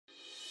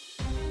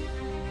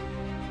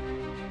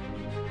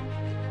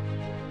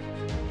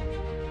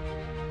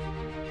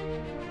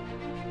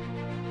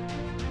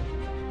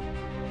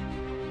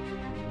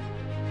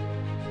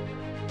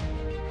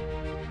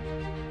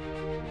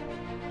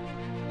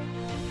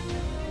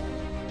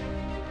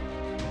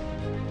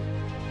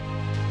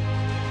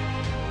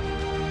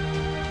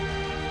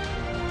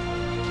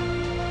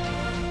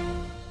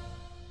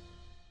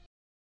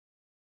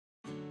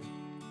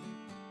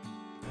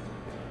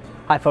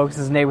Hi folks,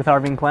 this is Nate with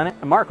RVing Planet.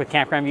 I'm Mark with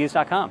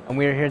CampgroundViews.com. And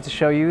we are here to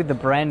show you the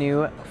brand new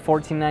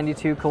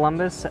 1492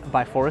 Columbus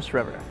by Forest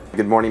River.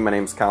 Good morning, my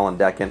name is Colin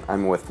Decken.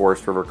 I'm with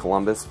Forest River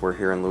Columbus. We're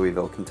here in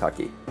Louisville,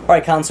 Kentucky.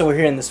 Alright Colin, so we're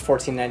here in this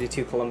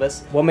 1492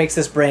 Columbus. What makes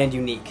this brand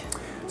unique?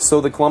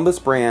 So the Columbus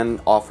brand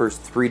offers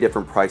 3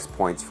 different price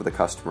points for the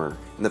customer,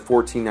 and the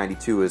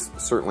 1492 is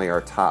certainly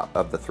our top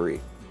of the 3.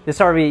 This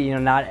RV,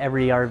 not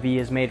every RV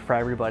is made for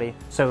everybody.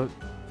 So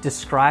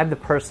describe the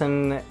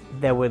person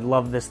that would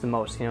love this the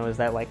most. Is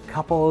that like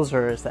couples,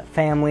 or is that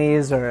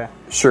families, or?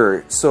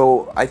 Sure.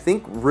 So I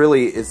think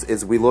really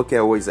as we look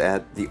always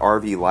at the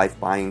RV life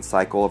buying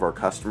cycle of our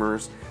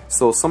customers.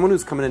 So someone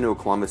who's coming into a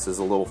Columbus is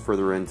a little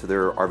further into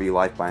their RV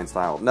life buying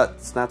style.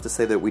 It's not to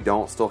say that we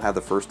don't still have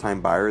the first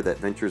time buyer that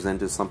ventures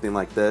into something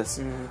like this,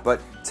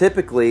 but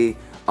typically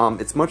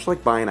it's much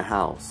like buying a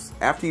house.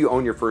 After you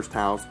own your first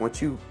house,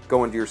 once you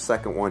go into your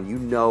second one, you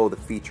know the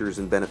features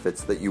and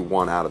benefits that you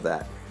want out of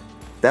that.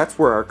 That's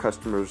where our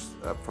customers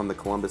from the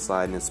Columbus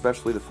side, and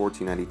especially the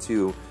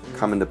 1492,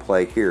 come into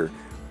play here.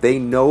 They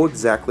know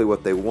exactly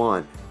what they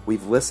want.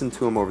 We've listened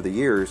to them over the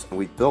years, and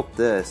we've built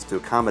this to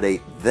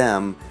accommodate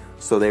them,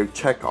 so they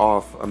check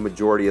off a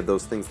majority of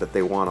those things that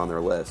they want on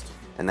their list.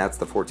 And that's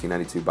the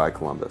 1492 by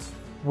Columbus.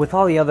 With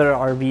all the other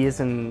RVs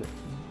and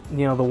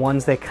the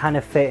ones that kind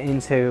of fit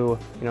into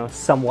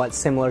somewhat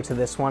similar to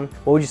this one,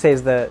 what would you say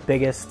is the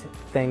biggest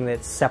thing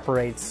that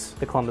separates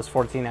the Columbus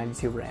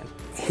 1492 brand?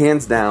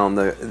 Hands down,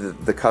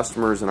 the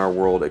customers in our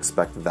world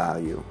expect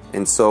value.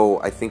 And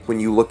so I think when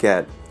you look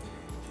at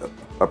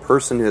a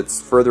person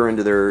that's further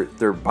into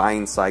their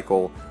buying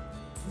cycle,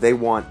 they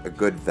want a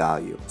good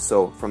value.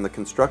 So from the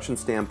construction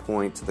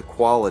standpoint to the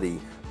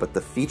quality, but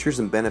the features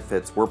and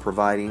benefits we're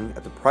providing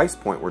at the price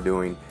point we're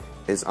doing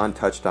is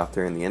untouched out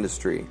there in the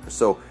industry.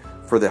 So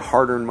for the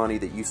hard-earned money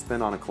that you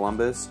spend on a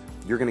Columbus,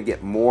 you're going to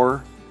get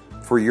more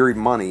for your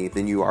money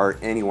than you are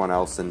anyone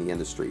else in the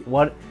industry.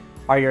 What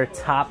are your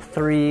top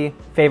 3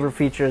 favorite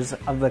features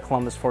of the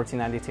Columbus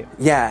 1492?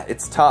 Yeah,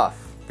 it's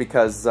tough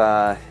because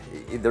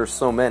there's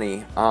so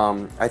many.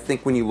 I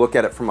think when you look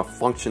at it from a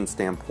function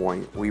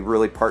standpoint, we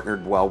really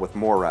partnered well with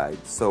Morse.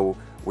 So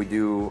we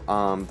do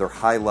their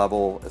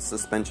high-level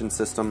suspension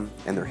system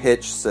and their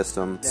hitch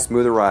system,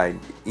 smoother ride,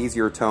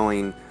 easier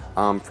towing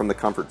from the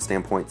comfort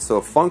standpoint.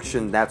 So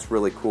function, that's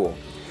really cool.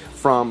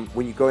 From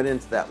when you go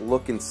into that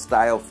look and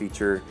style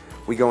feature,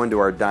 we go into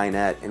our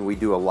dinette and we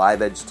do a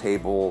live edge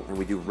table and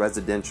we do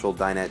residential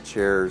dinette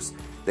chairs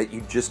that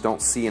you just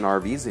don't see in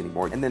RVs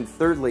anymore. And then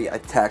thirdly, a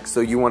tech. So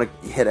you want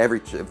to hit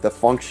the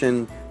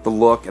function, the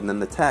look, and then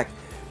the tech.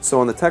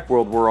 So in the tech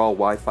world, we're all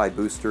Wi-Fi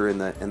booster in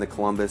the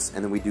Columbus,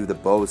 and then we do the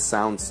Bose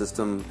sound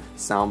system,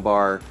 sound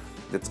bar.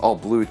 That's all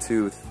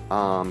Bluetooth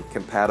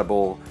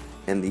compatible,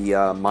 and the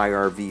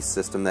MyRV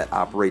system that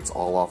operates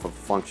all off of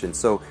function.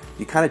 So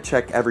you kind of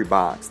check every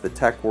box: the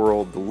tech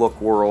world, the look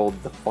world,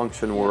 the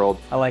function world.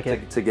 I like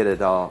it. To get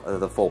it all,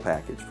 the full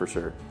package for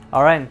sure.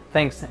 All right,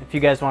 thanks. If you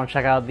guys want to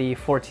check out the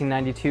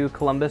 1492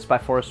 Columbus by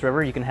Forest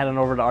River, you can head on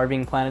over to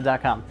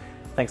RVingplanet.com.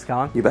 Thanks,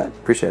 Colin. You bet.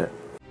 Appreciate it.